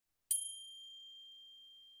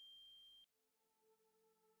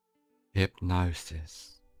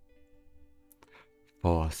hypnosis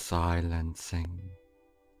for silencing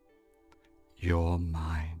your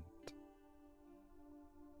mind.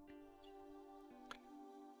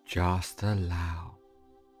 Just allow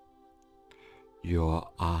your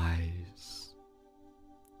eyes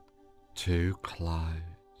to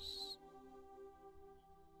close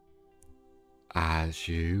as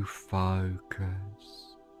you focus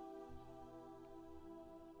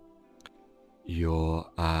your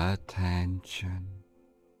attention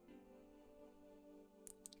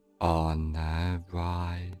on the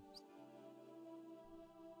rise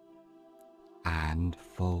and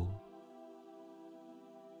fall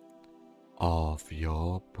of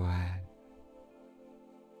your breath.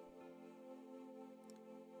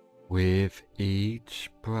 With each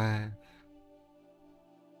breath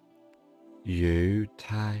you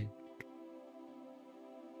take,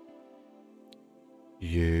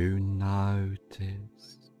 you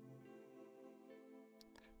notice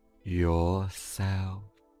yourself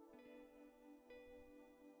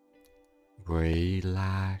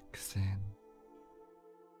relaxing.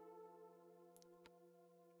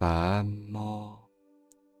 The more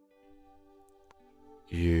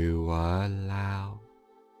you allow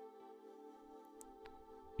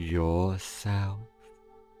yourself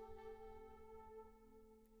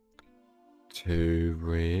to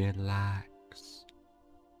relax,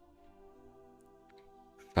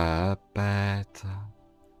 the better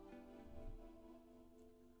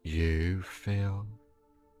you feel,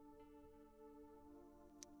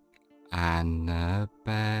 and the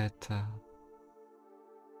better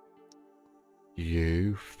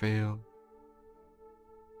you feel,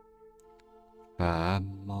 the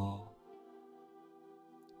more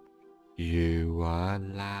you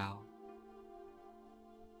allow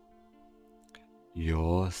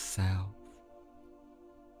yourself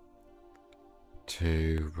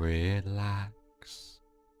to relax.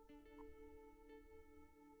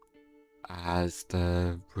 As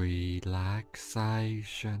the relaxation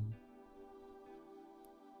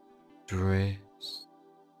drifts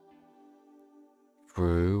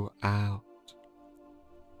throughout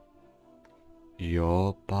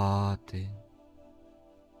your body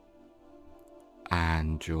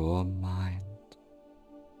and your mind,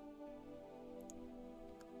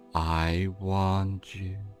 I want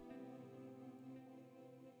you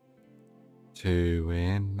to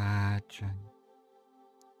imagine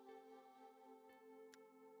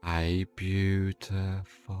a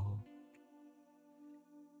beautiful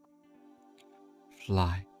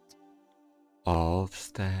flight of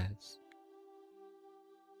stairs,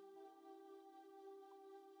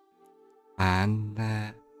 and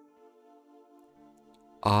there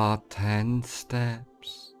are 10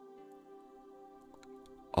 steps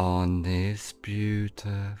on this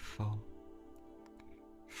beautiful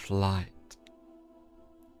flight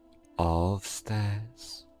of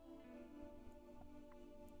stairs,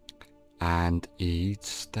 and each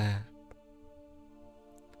step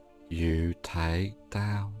you take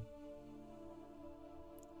down,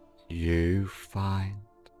 you find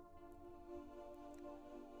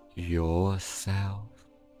yourself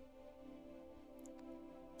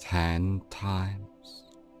 10 times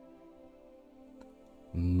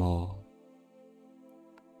more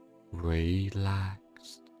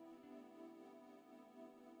relaxed,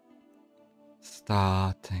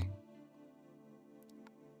 starting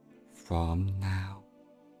from now.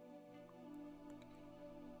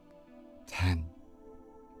 10.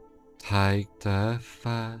 Take the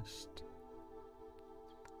first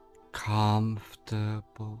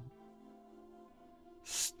comfortable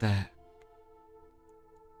step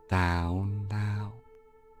down now,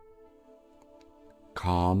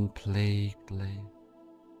 completely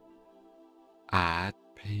at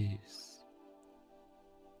peace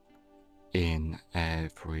in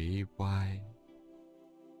every way.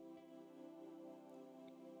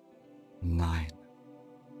 9.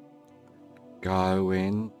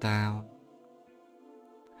 Going down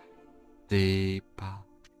deeper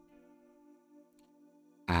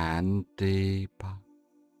and deeper,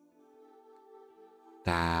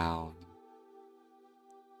 down,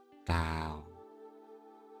 down,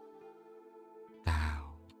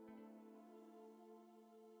 down.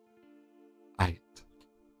 8.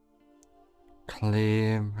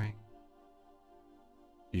 Clearing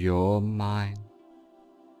your mind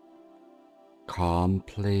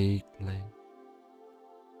completely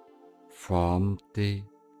from deep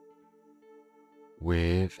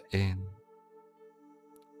within,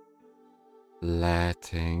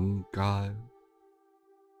 letting go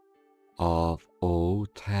of all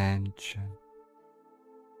tension,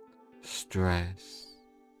 stress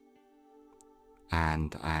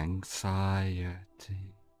and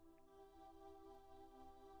anxiety.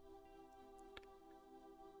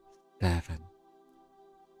 7.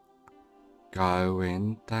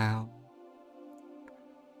 Going down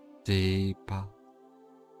deeper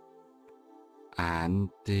and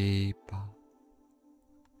deeper,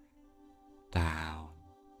 down,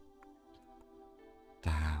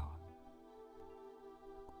 down,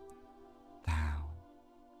 down.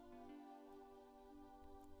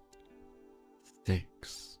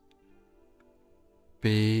 6.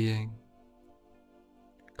 Being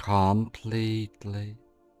completely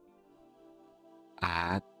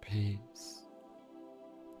at peace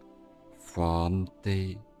from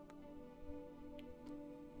deep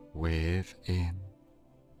within,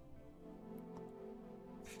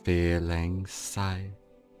 feeling safe,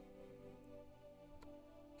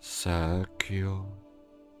 secure,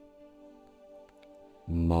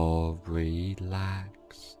 more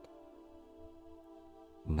relaxed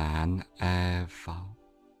than ever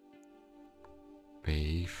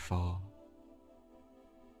before.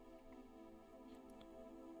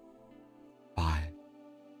 5.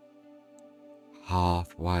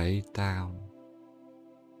 Halfway down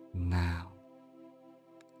now,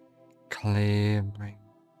 clearing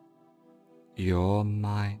your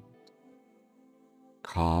mind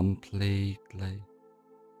completely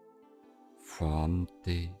from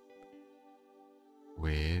deep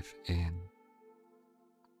within.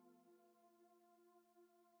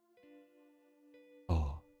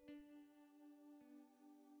 4.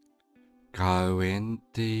 Going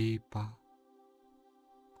deeper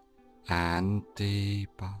and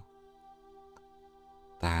deeper,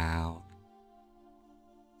 down,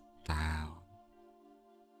 down,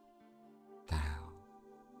 down.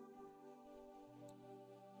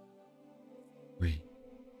 3.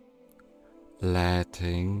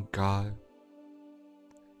 Letting go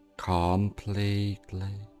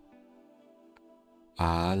completely,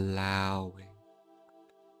 allowing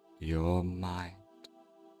your mind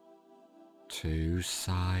to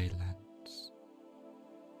silence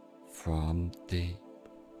from deep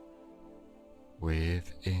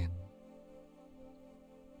within.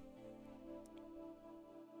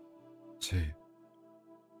 2.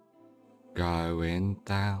 Going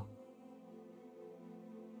down,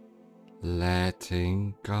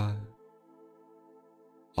 letting go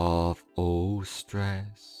of all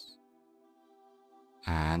stress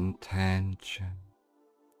and tension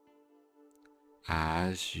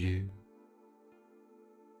as you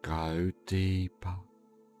go deeper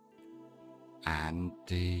and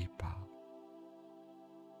deeper.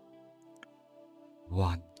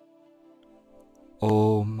 1.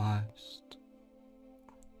 Almost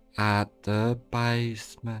at the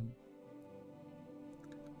basement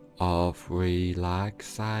of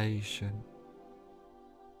relaxation,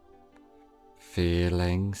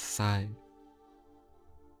 feeling safe,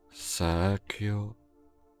 secure,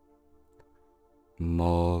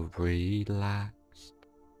 more relaxed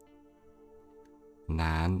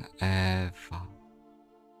than ever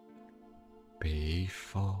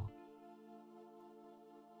before.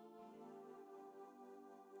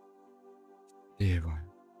 0.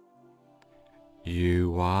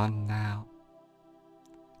 You are now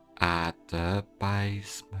at the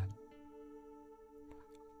basement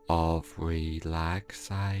of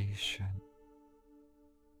relaxation,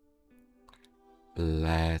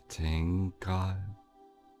 letting go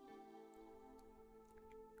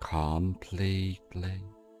completely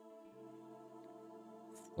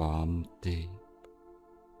from deep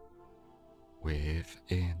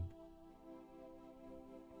within.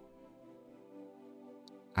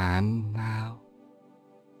 And now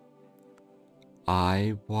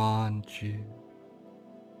I want you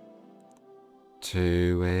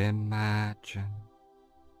to imagine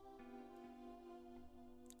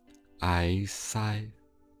a safe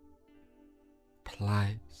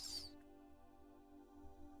place.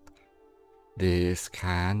 This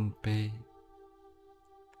can be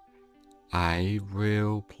a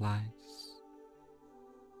real place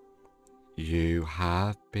you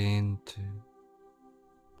have been to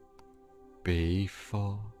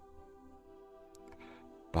before,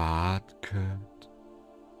 but could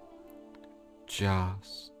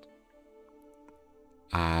just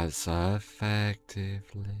as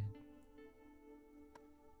effectively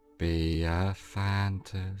be a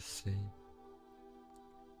fantasy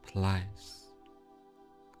place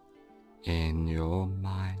in your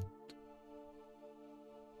mind.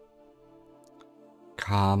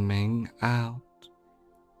 Coming out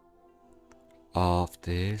of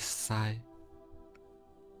this safe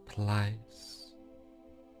place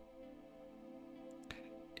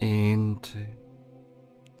into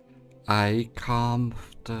a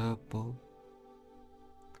comfortable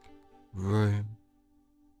room,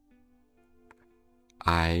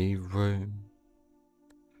 a room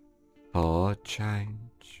for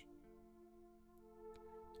change,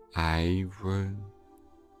 a room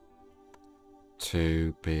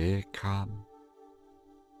to become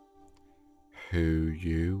who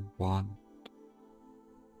you want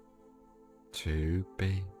to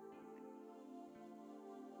be.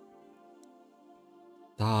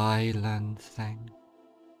 Silencing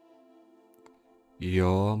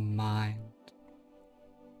your mind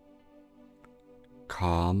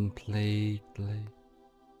completely,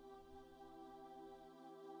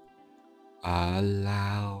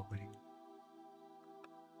 allowing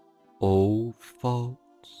all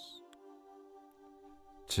thoughts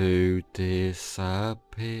to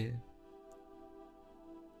disappear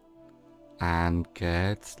and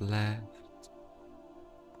get left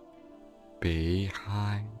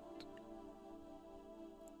behind,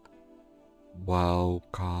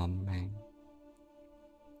 welcoming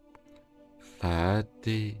the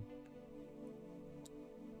deep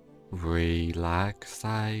relaxation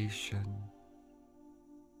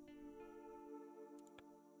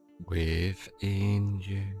within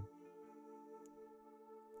you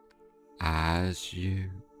as you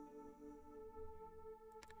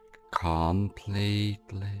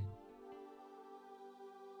completely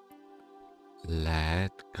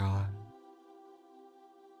let go,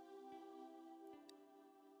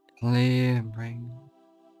 clearing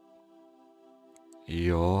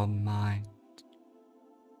your mind,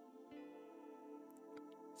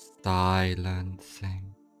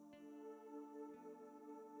 silencing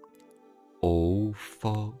all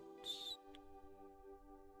thoughts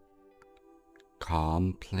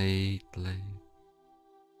completely,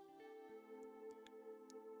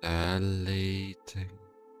 deleting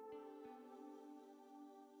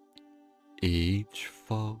each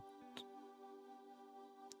thought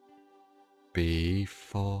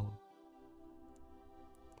before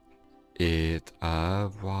it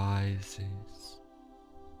arises,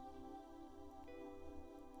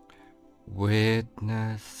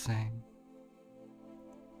 witnessing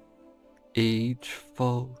each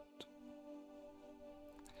thought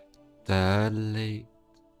delete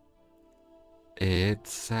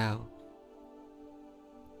itself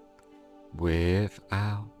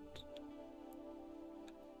without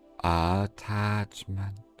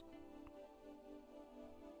attachment,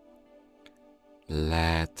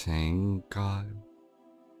 letting go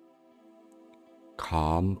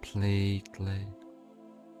completely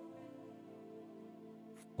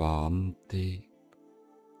from deep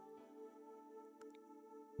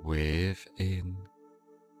within,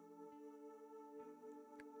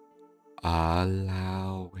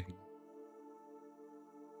 allowing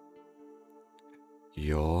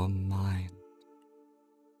your mind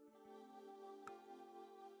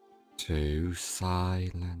to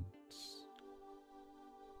silence,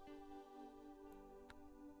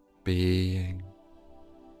 being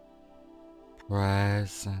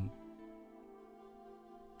present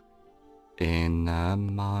in a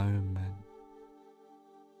moment,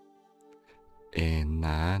 in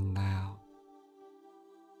and out,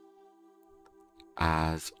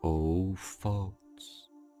 as all thoughts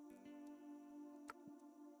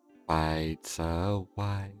fades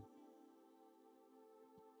away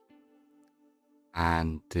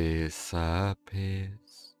and disappears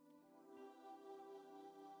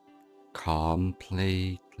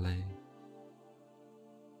completely,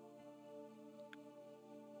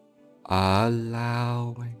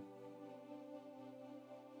 allowing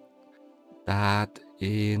that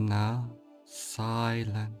inner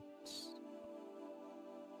silence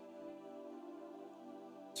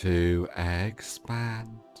to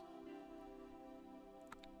expand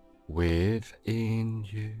within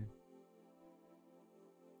you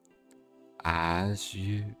as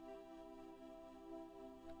you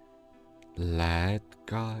let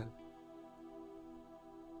go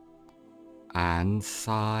and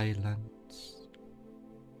silence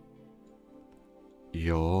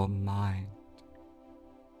your mind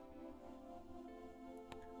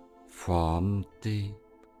from deep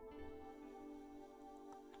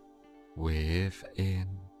within,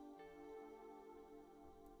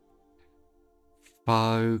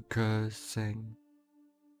 focusing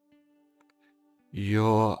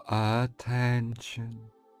your attention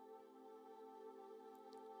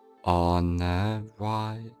on the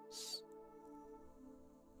rise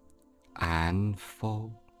and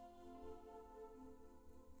fall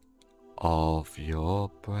of your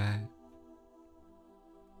breath,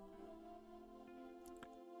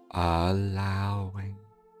 allowing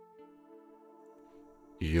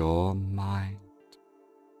your mind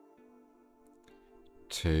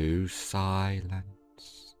to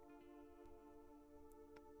silence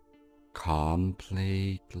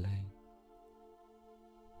completely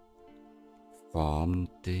from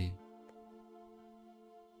deep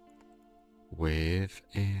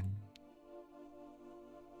within,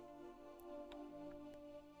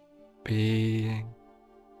 being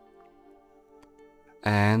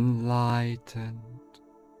enlightened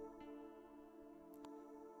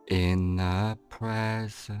in the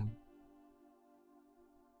present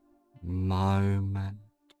moment,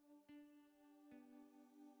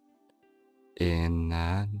 in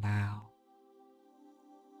the now,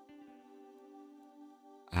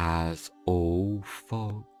 as all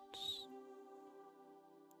thoughts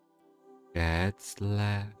gets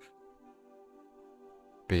left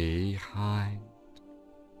behind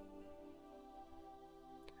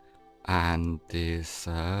and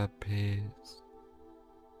disappears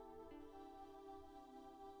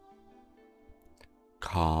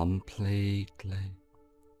completely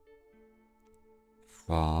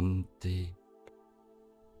from deep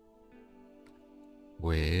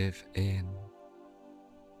within,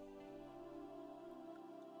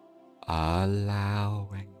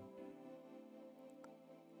 allowing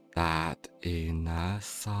that inner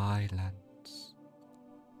silence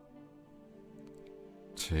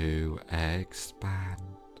to expand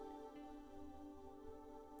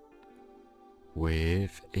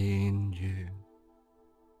within you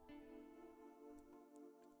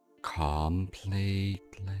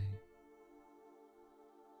completely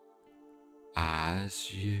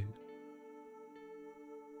as you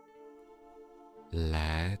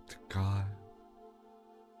let go,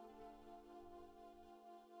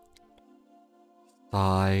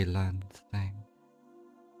 silencing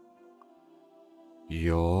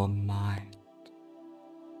your mind,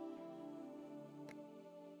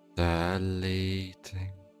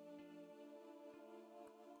 deleting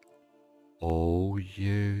all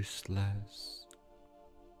useless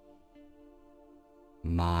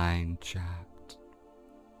mind chat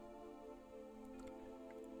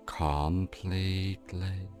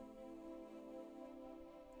completely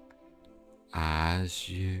as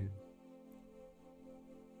you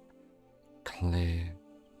clear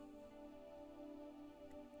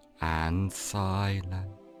and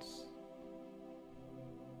silence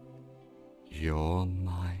your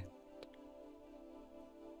mind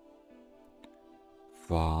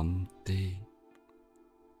from deep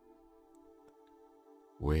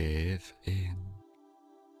within.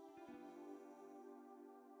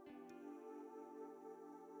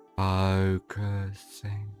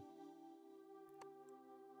 Focusing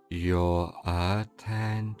your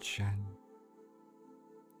attention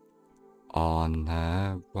on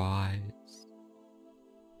the rise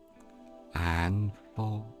and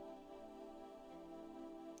fall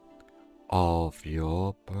of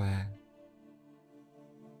your breath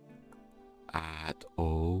at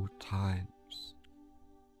all times,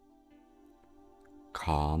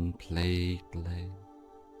 completely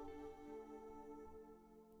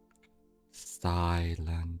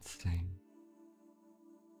silencing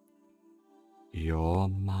your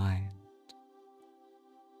mind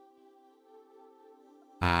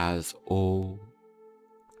as all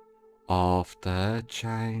of the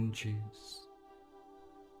changes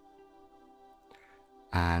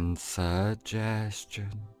and suggestions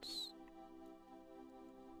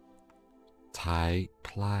take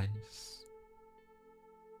place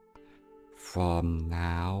from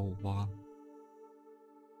now on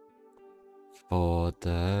for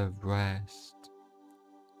the rest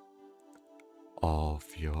of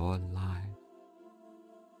your life.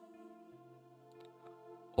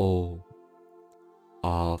 All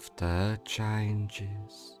of the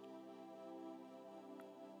changes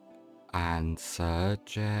and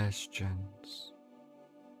suggestions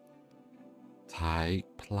take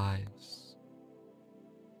place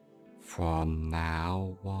from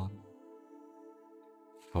now on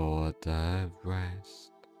for the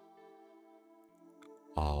rest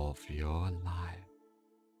of your life.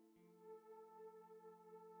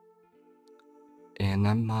 In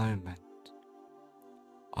a moment,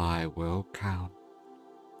 I will count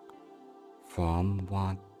from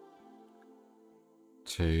 1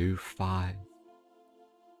 to 5,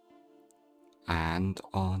 and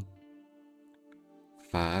on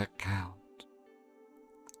the count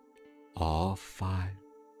of 5,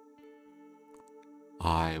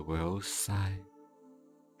 I will say,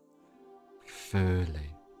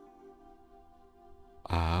 fully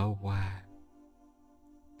aware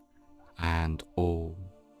and all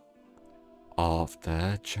of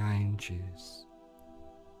the changes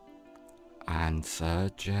and and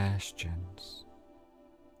suggestions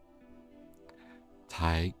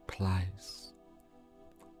take place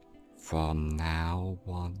from now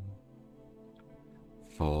on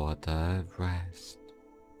for the rest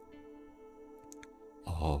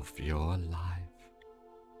of your life.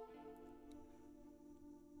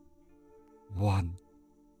 1.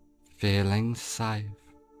 Feeling safe,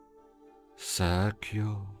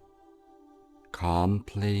 secure,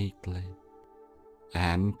 completely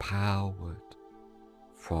empowered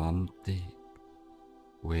from deep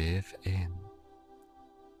within.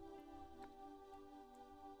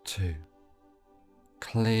 2.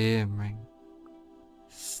 Clearing,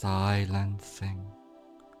 silencing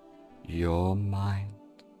your mind,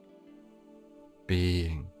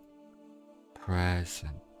 being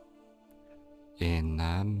present in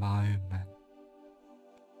the moment,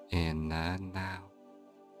 in the now.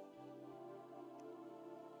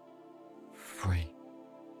 3.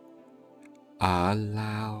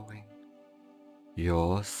 Allowing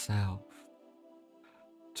yourself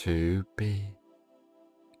to be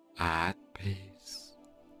at peace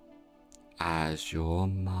as your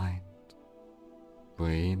mind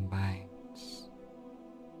remains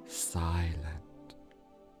silent.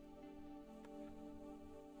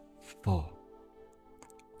 4.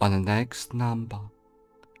 On the next number,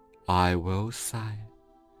 I will say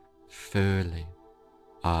fully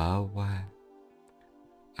aware,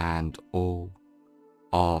 and all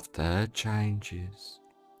of the changes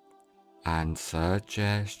and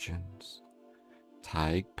suggestions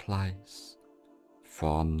take place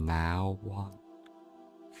from now on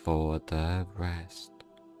for the rest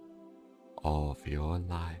of your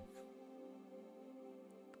life.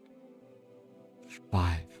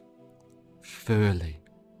 5. Fully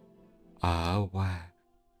aware.